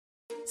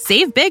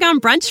Save big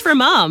on brunch for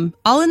mom,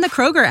 all in the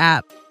Kroger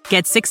app.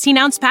 Get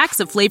 16-ounce packs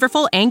of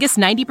flavorful Angus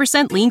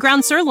 90% lean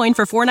ground sirloin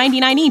for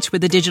 $4.99 each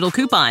with a digital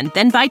coupon.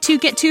 Then buy 2,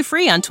 get 2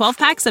 free on 12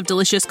 packs of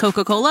delicious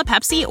Coca-Cola,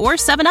 Pepsi, or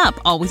 7-Up,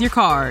 all with your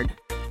card.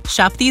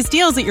 Shop these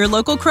deals at your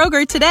local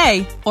Kroger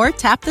today, or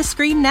tap the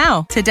screen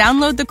now to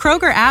download the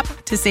Kroger app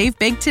to save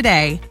big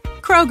today.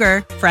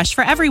 Kroger, fresh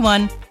for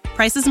everyone.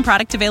 Prices and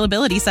product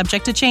availability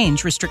subject to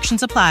change.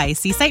 Restrictions apply.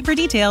 See site for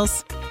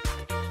details.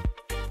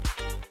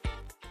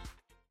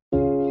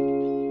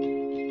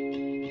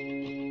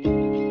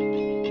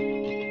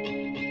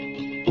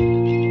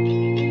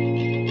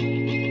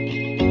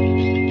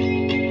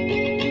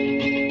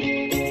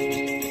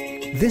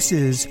 This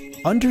is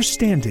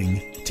Understanding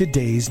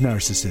Today's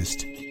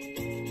Narcissist.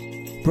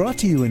 Brought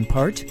to you in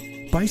part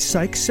by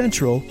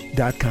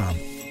PsychCentral.com.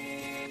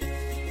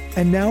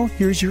 And now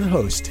here's your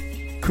host,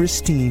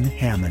 Christine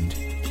Hammond.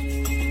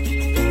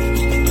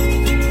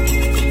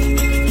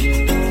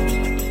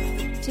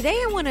 Today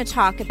I want to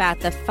talk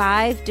about the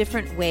 5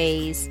 different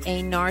ways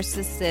a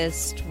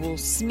narcissist will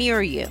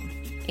smear you.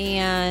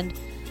 And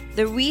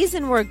the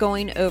reason we're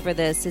going over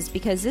this is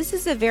because this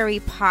is a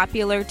very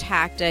popular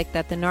tactic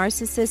that the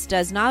narcissist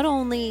does not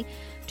only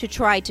to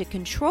try to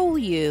control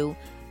you,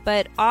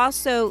 but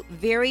also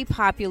very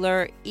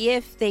popular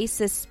if they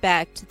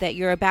suspect that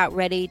you're about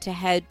ready to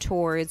head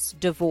towards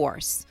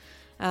divorce.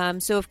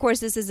 So, of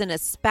course, this isn't a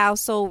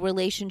spousal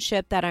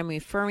relationship that I'm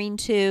referring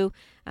to,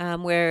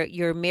 where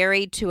you're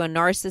married to a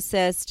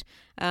narcissist.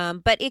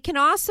 But it can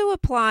also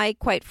apply,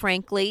 quite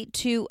frankly,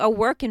 to a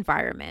work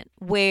environment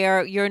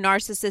where your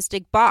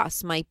narcissistic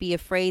boss might be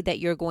afraid that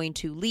you're going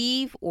to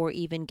leave or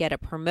even get a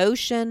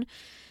promotion.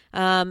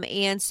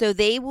 And so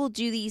they will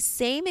do these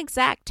same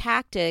exact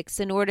tactics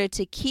in order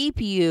to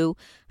keep you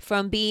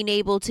from being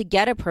able to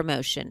get a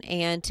promotion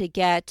and to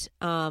get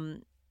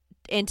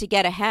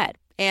ahead.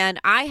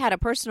 And I had a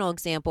personal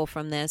example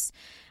from this.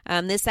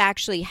 This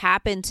actually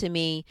happened to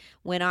me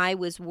when I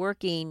was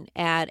working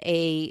at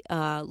a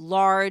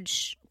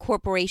large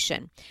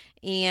corporation.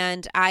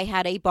 And I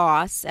had a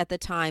boss at the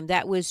time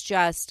that was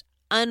just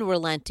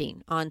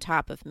unrelenting on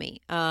top of me.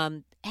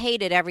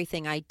 Hated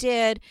everything I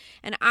did.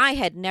 And I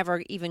had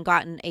never even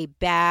gotten a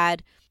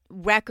bad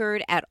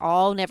record at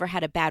all, never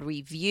had a bad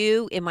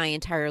review in my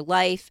entire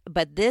life.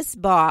 But this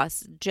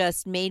boss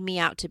just made me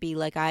out to be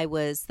like I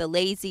was the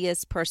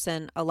laziest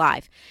person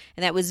alive.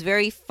 And that was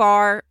very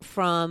far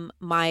from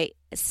my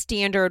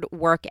standard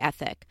work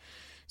ethic.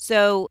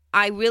 So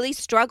I really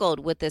struggled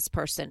with this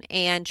person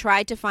and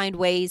tried to find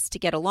ways to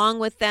get along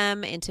with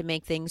them and to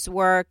make things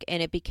work.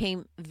 And it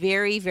became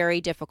very, very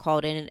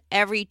difficult. And at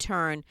every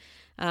turn,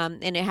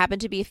 and it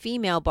happened to be a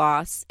female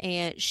boss,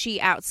 and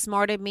she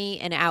outsmarted me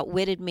and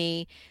outwitted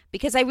me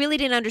because I really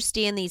didn't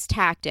understand these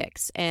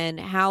tactics and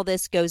how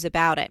this goes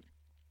about it.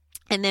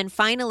 And then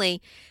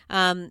finally,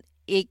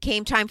 it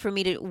came time for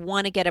me to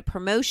want to get a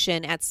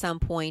promotion at some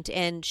point,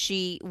 and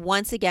she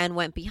once again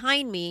went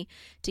behind me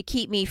to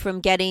keep me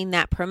from getting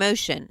that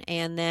promotion.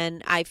 And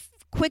then I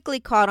quickly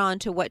caught on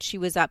to what she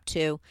was up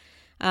to.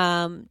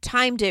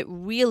 Timed it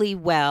really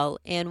well.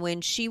 And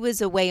when she was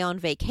away on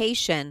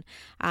vacation,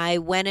 I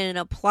went in and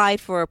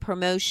applied for a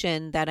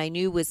promotion that I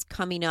knew was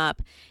coming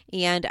up.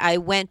 And I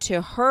went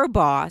to her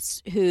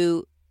boss,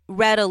 who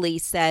readily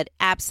said,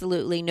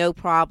 absolutely no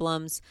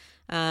problems,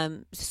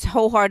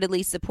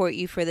 wholeheartedly support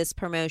you for this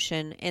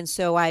promotion. And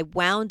so I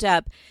wound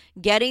up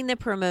getting the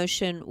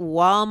promotion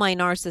while my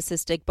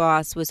narcissistic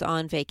boss was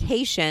on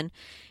vacation.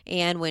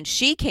 And when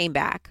she came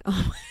back,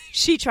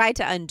 she tried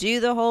to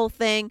undo the whole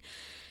thing.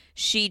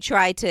 She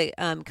tried to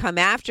come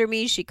after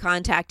me. She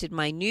contacted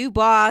my new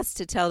boss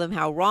to tell them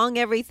how wrong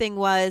everything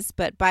was.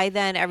 But by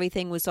then,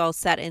 everything was all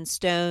set in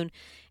stone,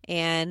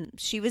 and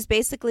she was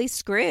basically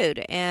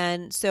screwed.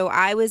 And so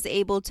I was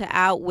able to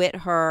outwit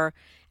her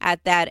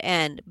at that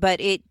end.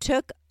 But it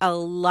took a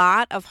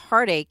lot of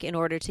heartache in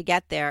order to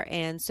get there.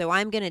 And so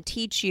I'm going to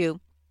teach you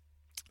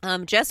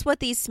just what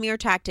these smear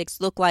tactics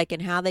look like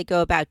and how they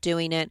go about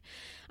doing it.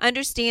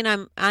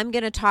 Understand, I'm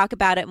going to talk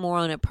about it more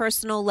on a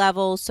personal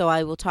level, so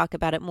I will talk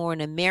about it more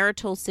in a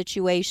marital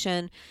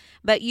situation.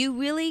 But you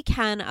really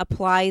can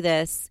apply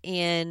this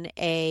in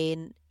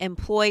an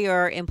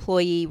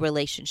employer-employee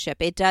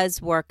relationship. It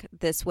does work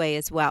this way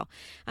as well.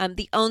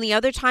 The only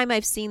other time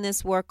I've seen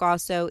this work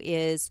also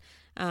is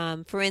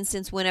for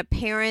instance, when a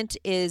parent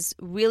is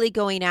really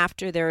going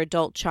after their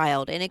adult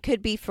child, and it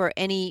could be for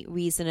any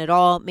reason at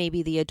all.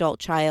 Maybe the adult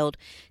child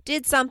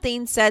did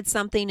something, said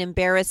something,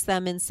 embarrassed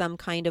them in some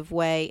kind of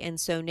way, and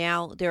so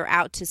now they're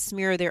out to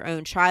smear their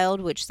own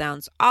child, which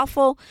sounds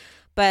awful,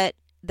 but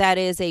that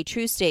is a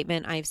true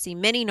statement. I've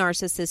seen many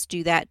narcissists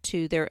do that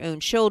to their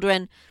own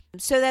children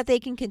so that they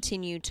can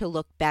continue to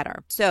look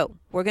better. So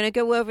we're going to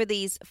go over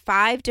these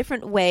 5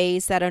 different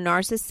ways that a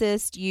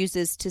narcissist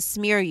uses to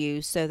smear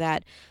you so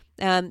that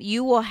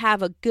you will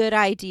have a good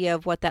idea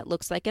of what that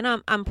looks like. And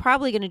I'm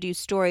probably going to do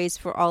stories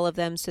for all of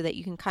them so that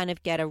you can kind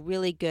of get a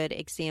really good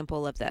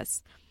example of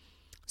this.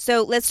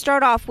 So let's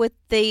start off with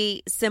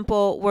the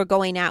simple, we're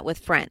going out with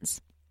friends.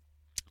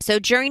 So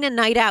during a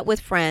night out with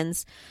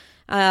friends,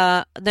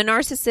 the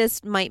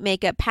narcissist might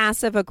make a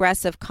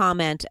passive-aggressive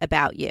comment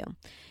about you.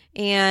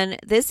 And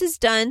this is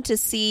done to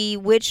see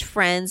which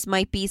friends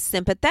might be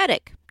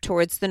sympathetic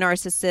towards the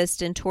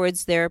narcissist and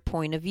towards their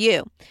point of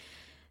view.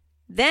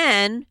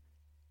 Then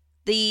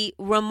the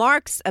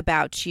remarks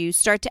about you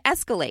start to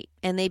escalate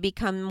and they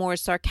become more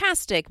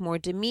sarcastic, more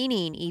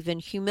demeaning, even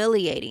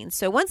humiliating.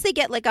 So once they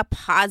get like a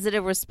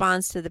positive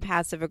response to the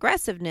passive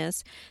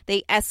aggressiveness,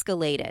 they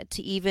escalate it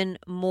to even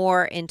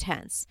more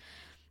intense.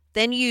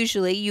 Then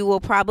usually you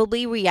will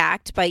probably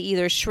react by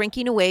either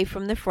shrinking away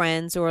from the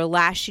friends or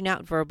lashing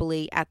out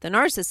verbally at the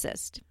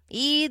narcissist.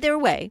 Either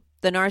way,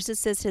 the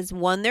narcissist has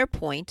won their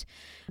point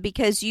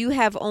because you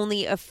have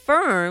only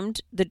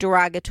affirmed the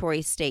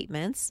derogatory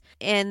statements,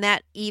 and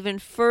that even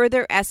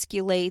further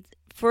isolates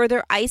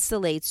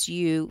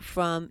you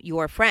from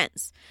your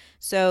friends.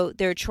 So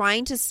they're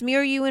trying to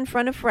smear you in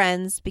front of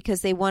friends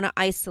because they want to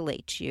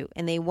isolate you,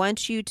 and they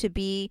want you to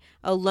be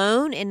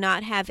alone and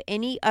not have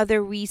any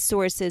other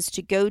resources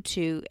to go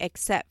to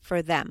except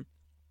for them.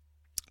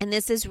 And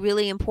this is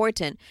really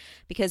important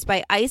because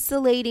by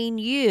isolating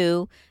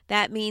you,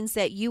 that means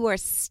that you are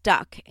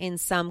stuck in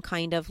some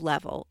kind of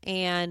level.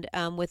 And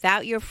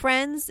without your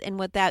friends and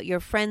without your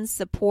friends'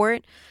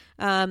 support,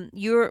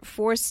 you're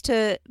forced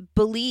to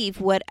believe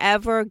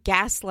whatever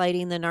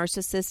gaslighting the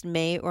narcissist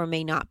may or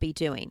may not be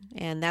doing.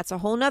 And that's a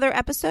whole nother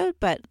episode,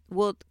 but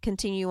we'll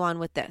continue on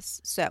with this.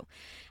 So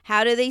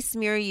how do they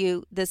smear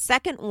you? The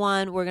second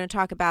one we're going to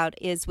talk about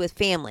is with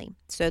family.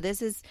 So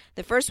this is,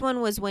 the first one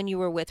was when you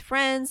were with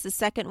friends. The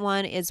second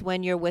one is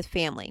when you're with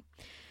family.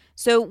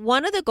 So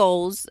one of the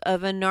goals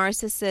of a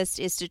narcissist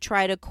is to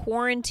try to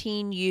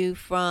quarantine you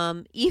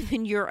from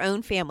even your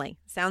own family.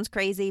 Sounds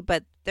crazy,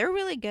 but they're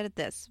really good at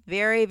this.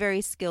 Very,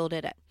 very skilled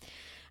at it.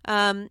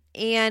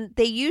 And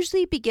they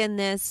usually begin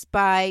this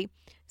by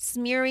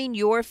smearing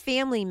your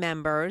family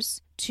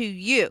members to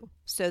you.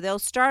 So they'll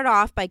start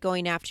off by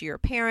going after your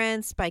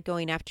parents, by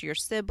going after your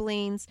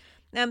siblings,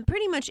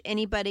 pretty much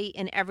anybody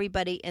and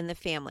everybody in the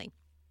family.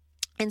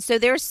 And so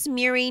they're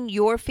smearing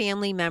your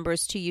family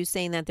members to you,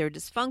 saying that they're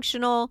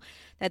dysfunctional,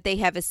 that they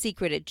have a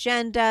secret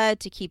agenda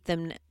to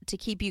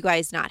keep you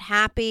guys not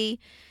happy.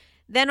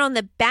 Then on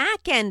the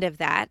back end of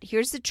that,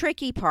 here's the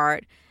tricky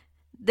part.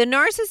 The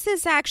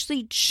narcissist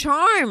actually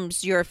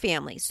charms your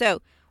family.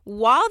 So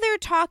while they're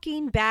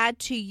talking bad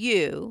to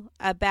you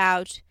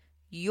about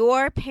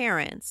your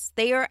parents,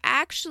 they are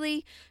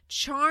actually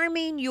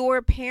charming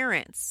your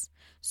parents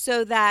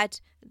so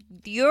that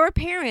your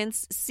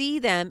parents see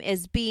them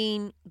as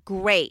being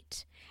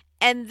great.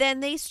 And then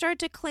they start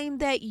to claim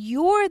that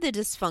you're the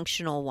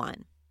dysfunctional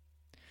one.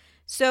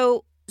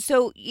 So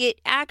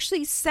it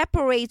actually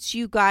separates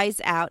you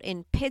guys out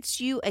and pits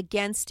you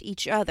against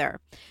each other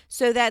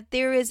so that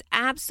there is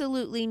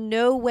absolutely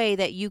no way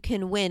that you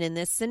can win in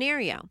this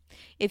scenario.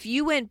 If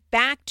you went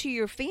back to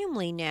your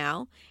family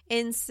now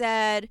and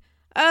said,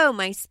 oh,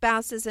 my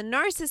spouse is a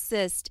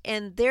narcissist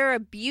and they're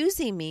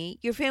abusing me,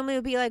 your family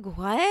would be like,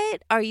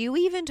 what are you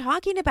even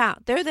talking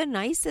about? They're the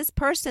nicest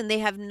person. They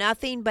have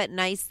nothing but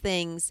nice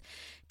things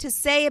to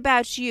say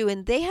about you.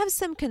 And they have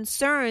some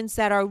concerns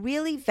that are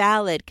really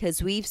valid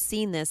because we've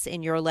seen this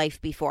in your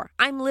life before.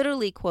 I'm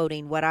literally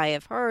quoting what I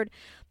have heard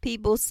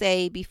people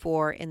say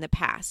before in the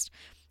past.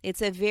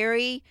 It's a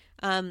very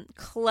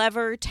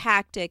clever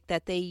tactic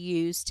that they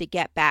use to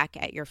get back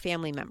at your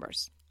family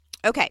members.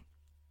 Okay.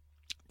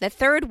 The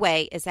third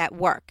way is at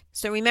work.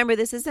 So remember,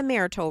 this is a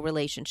marital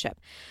relationship.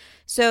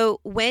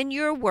 So when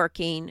you're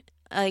working,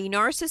 a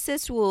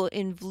narcissist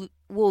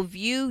will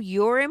view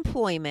your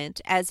employment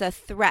as a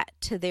threat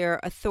to their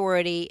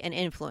authority and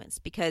influence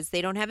because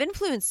they don't have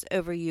influence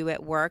over you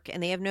at work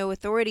and they have no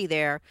authority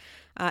there,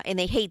 and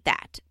they hate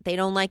that. They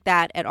don't like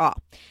that at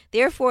all.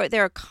 Therefore,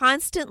 they're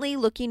constantly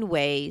looking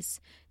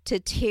ways to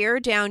tear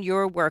down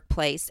your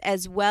workplace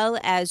as well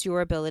as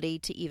your ability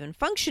to even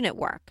function at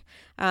work.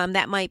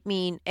 That might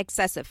mean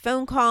excessive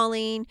phone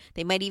calling.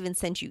 They might even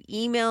send you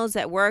emails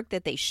at work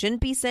that they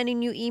shouldn't be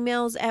sending you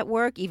emails at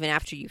work, even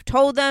after you've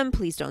told them,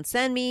 please don't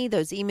send me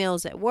those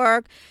emails at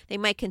work. They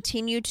might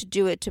continue to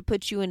do it to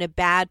put you in a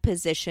bad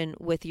position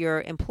with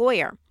your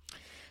employer.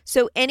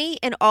 So any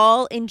and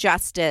all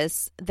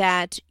injustice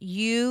that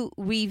you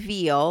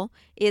reveal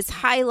is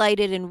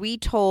highlighted and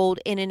retold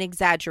in an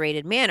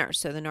exaggerated manner.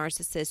 So the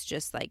narcissist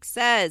just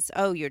says,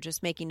 oh, you're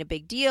just making a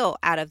big deal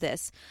out of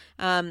this.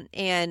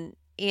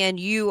 And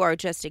you are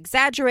just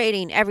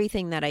exaggerating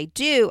everything that I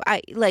do.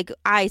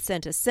 I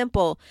sent a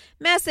simple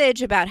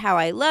message about how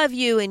I love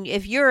you. And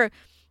if your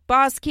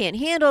boss can't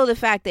handle the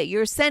fact that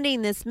you're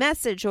sending this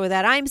message or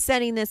that I'm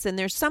sending this and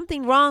there's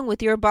something wrong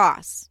with your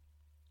boss,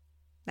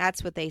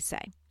 that's what they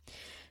say.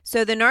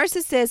 So the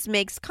narcissist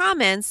makes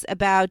comments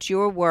about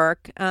your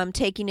work,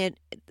 taking it.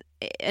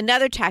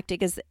 Another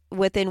tactic is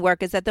within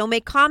work is that they'll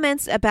make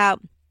comments about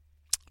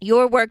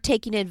your work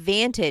taking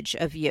advantage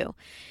of you.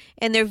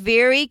 And they're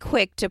very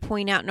quick to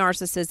point out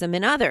narcissism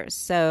in others.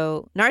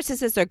 So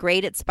narcissists are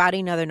great at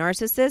spotting other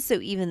narcissists. So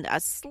even a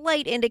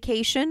slight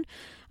indication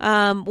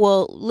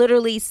will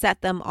literally set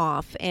them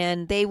off.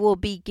 And they will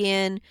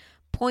begin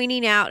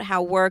pointing out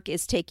how work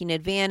is taking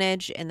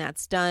advantage, and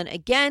that's done,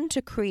 again,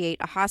 to create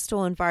a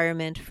hostile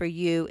environment for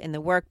you in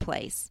the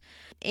workplace.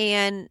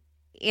 And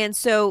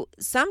so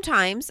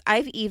sometimes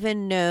I've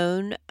even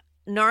known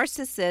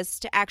narcissists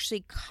to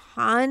actually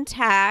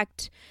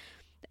contact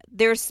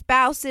their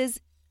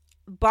spouse's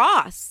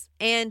boss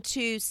and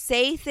to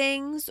say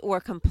things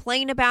or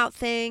complain about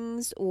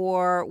things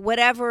or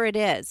whatever it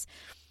is.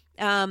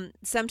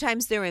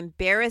 Sometimes they're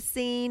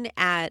embarrassing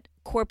at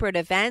corporate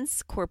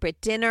events, corporate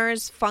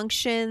dinners,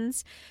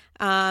 functions.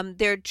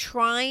 They're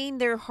trying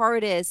their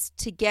hardest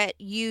to get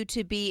you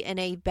to be in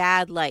a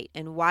bad light.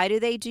 And why do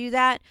they do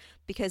that?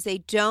 Because they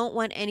don't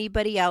want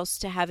anybody else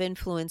to have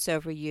influence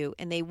over you.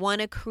 And they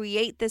want to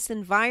create this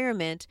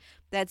environment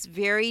that's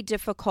very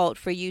difficult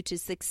for you to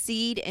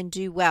succeed and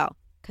do well,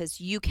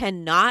 because you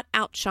cannot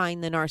outshine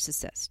the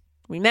narcissist.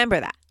 Remember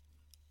that.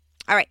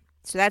 All right.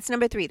 So that's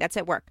number 3. That's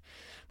at work.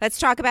 Let's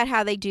talk about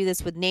how they do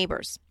this with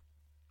neighbors.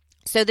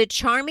 So the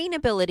charming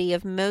ability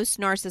of most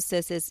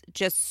narcissists is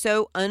just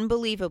so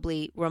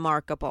unbelievably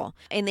remarkable.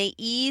 And they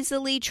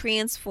easily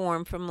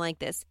transform from like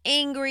this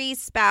angry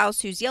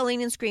spouse who's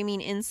yelling and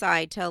screaming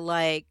inside to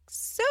like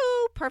so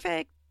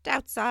perfect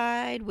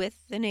outside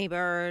with the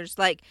neighbors.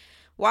 Like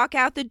walk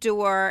out the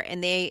door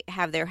and they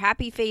have their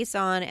happy face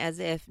on as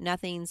if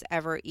nothing's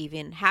ever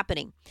even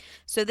happening.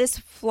 So this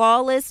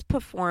flawless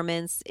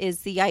performance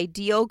is the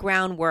ideal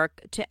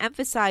groundwork to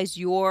emphasize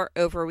your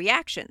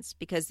overreactions,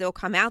 because they'll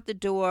come out the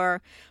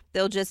door,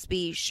 they'll just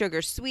be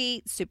sugar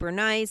sweet, super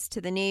nice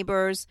to the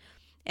neighbors,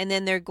 and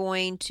then they're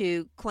going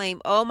to claim,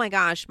 oh my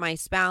gosh, my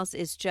spouse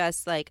is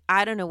just like,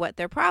 I don't know what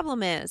their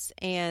problem is.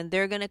 And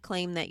they're going to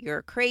claim that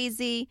you're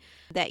crazy,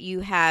 that you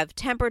have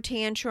temper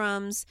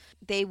tantrums.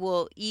 They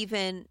will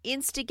even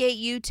instigate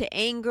you to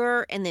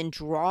anger and then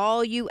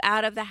draw you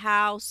out of the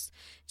house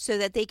so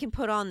that they can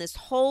put on this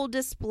whole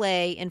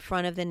display in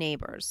front of the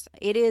neighbors.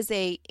 It is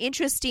an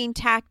interesting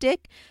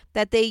tactic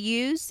that they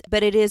use,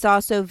 but it is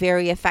also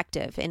very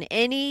effective.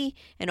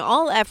 And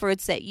all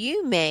efforts that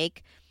you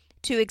make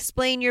to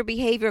explain your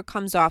behavior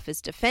comes off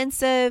as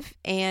defensive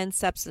and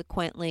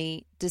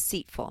subsequently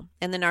deceitful.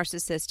 And the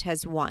narcissist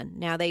has won.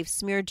 Now they've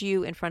smeared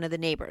you in front of the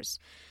neighbors.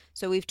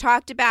 So we've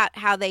talked about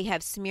how they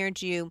have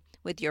smeared you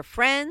with your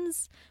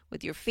friends,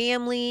 with your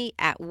family,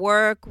 at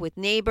work, with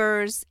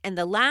neighbors. And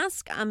the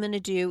last I'm going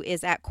to do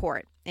is at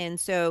court. And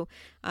so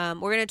we're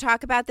going to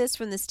talk about this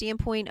from the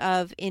standpoint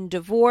of in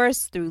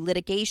divorce through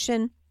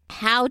litigation.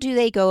 How do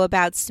they go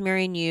about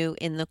smearing you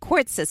in the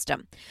court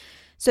system?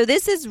 So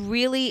this is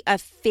really a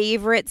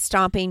favorite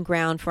stomping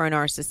ground for a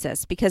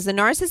narcissist, because the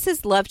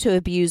narcissists love to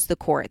abuse the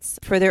courts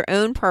for their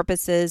own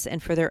purposes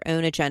and for their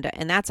own agenda.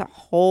 And that's a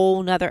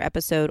whole nother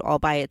episode all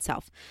by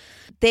itself.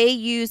 They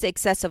use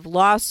excessive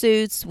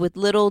lawsuits with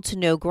little to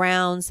no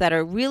grounds that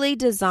are really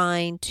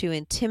designed to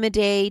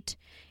intimidate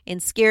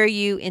and scare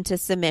you into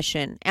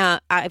submission.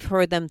 I've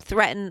heard them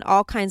threaten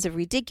all kinds of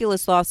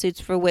ridiculous lawsuits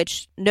for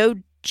which no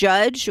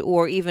judge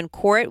or even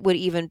court would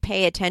even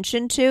pay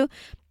attention to.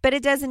 But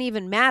it doesn't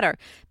even matter,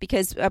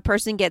 because a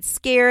person gets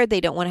scared.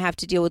 They don't want to have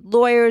to deal with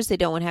lawyers. They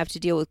don't want to have to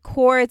deal with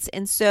courts.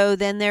 And so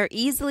then they're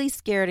easily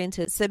scared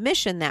into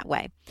submission that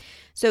way.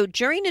 So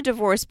during a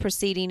divorce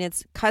proceeding,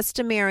 it's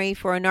customary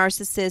for a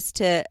narcissist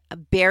to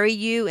bury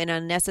you in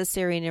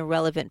unnecessary and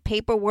irrelevant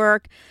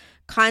paperwork,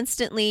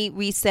 constantly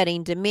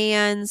resetting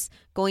demands,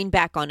 going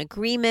back on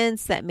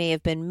agreements that may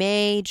have been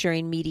made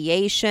during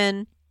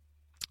mediation.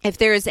 If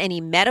there is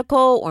any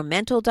medical or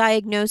mental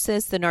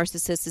diagnosis, the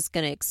narcissist is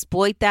going to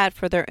exploit that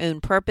for their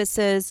own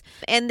purposes.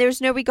 And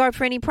there's no regard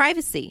for any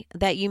privacy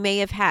that you may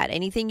have had.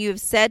 Anything you have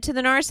said to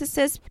the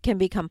narcissist can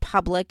become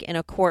public in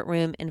a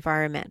courtroom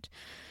environment.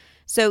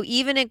 So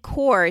even in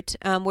court,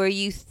 where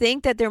you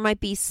think that there might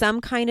be some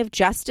kind of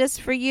justice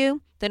for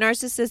you, the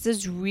narcissist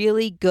is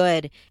really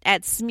good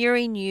at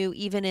smearing you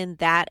even in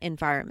that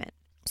environment.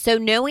 So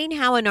knowing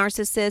how a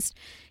narcissist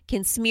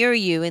can smear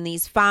you in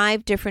these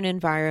 5 different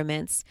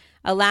environments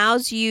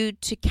allows you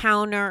to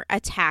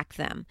counterattack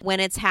them when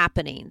it's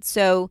happening.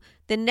 So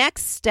the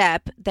next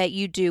step that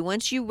you do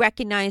once you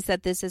recognize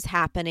that this is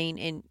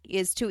happening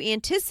is to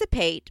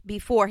anticipate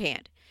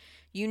beforehand.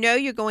 You know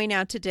you're going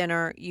out to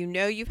dinner. You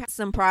know you've had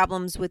some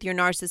problems with your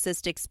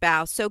narcissistic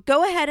spouse. So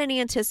go ahead and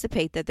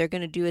anticipate that they're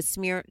going to do a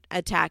smear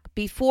attack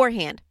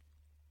beforehand.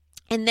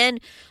 And then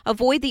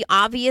avoid the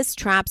obvious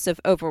traps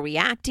of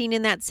overreacting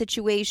in that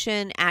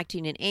situation,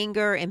 acting in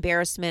anger,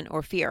 embarrassment,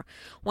 or fear.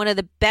 One of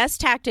the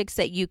best tactics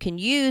that you can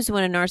use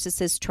when a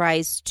narcissist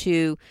tries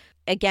to,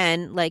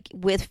 again, like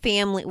with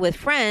family, with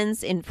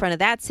friends in front of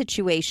that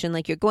situation,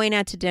 like you're going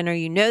out to dinner,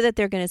 you know that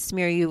they're going to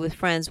smear you with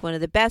friends. One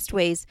of the best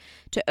ways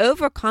to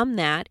overcome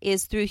that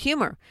is through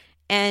humor.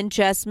 And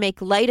just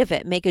make light of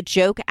it, make a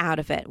joke out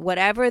of it.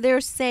 Whatever they're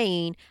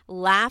saying,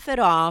 laugh it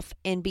off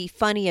and be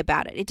funny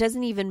about it. It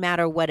doesn't even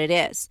matter what it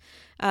is.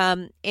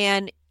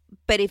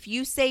 But if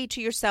you say to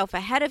yourself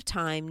ahead of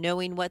time,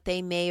 knowing what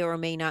they may or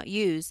may not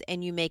use,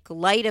 and you make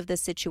light of the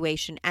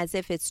situation as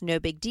if it's no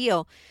big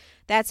deal,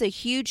 that's a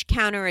huge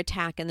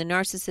counterattack, and the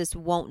narcissist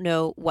won't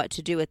know what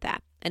to do with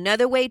that.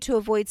 Another way to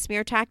avoid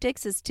smear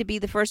tactics is to be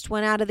the first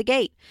one out of the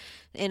gate.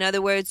 In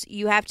other words,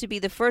 you have to be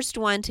the first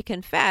one to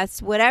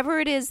confess whatever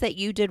it is that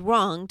you did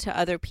wrong to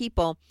other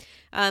people,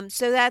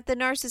 so that the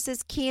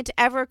narcissist can't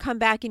ever come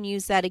back and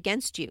use that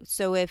against you.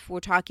 So if we're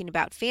talking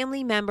about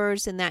family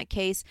members in that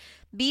case,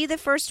 be the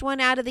first one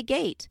out of the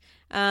gate.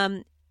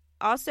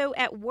 Also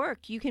at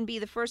work, you can be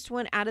the first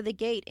one out of the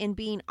gate in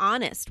being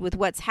honest with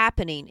what's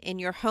happening in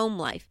your home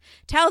life.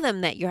 Tell them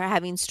that you're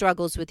having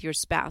struggles with your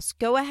spouse.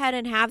 Go ahead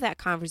and have that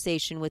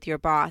conversation with your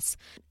boss.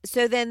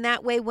 So then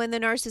that way, when the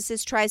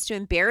narcissist tries to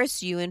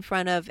embarrass you in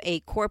front of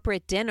a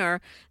corporate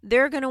dinner,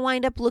 they're going to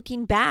wind up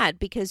looking bad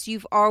because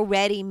you've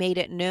already made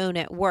it known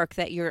at work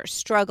that you're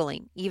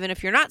struggling. Even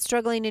if you're not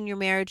struggling in your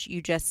marriage,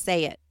 you just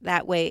say it.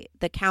 That way,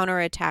 the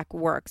counterattack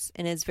works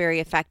and is very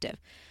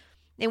effective.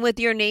 And with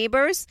your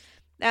neighbors,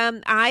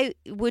 I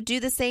would do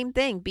the same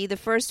thing. Be the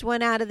first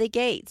one out of the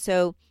gate.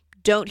 So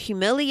don't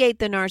humiliate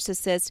the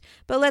narcissist,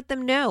 but let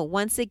them know,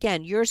 once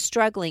again, you're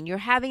struggling. You're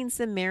having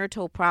some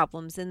marital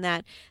problems, and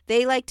that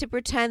they like to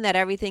pretend that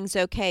everything's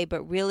okay,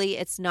 but really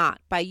it's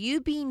not. By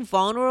you being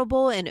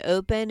vulnerable and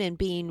open and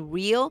being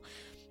real,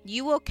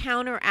 you will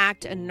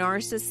counteract a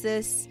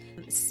narcissist's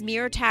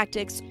smear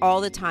tactics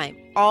all the time.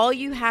 All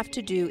you have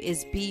to do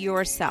is be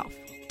yourself.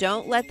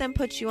 Don't let them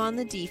put you on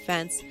the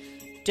defense.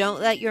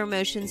 Don't let your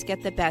emotions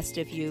get the best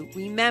of you.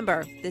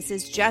 Remember, this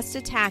is just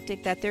a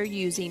tactic that they're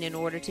using in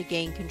order to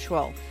gain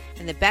control.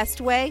 And the best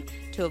way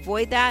to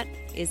avoid that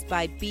is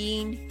by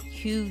being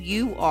who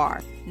you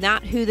are,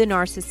 not who the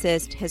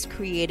narcissist has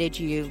created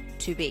you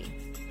to be.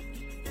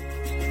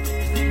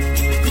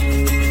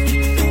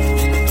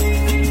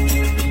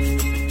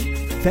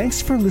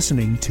 Thanks for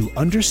listening to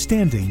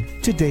Understanding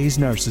Today's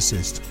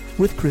Narcissist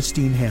with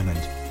Christine Hammond.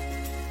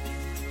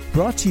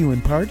 Brought to you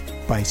in part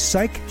by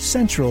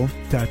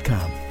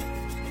PsychCentral.com.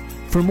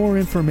 For more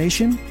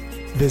information,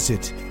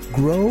 visit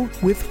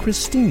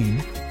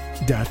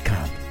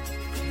GrowWithChristine.com.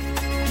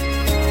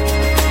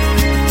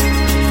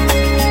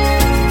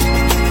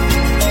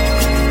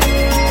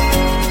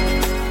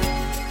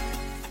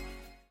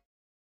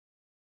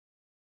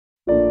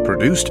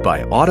 Produced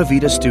by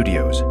Audavita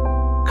Studios.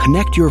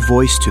 Connect your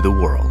voice to the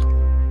world.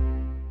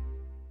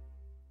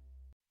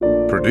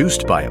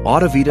 Produced by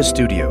Audavita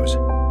Studios.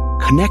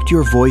 Connect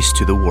your voice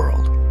to the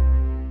world.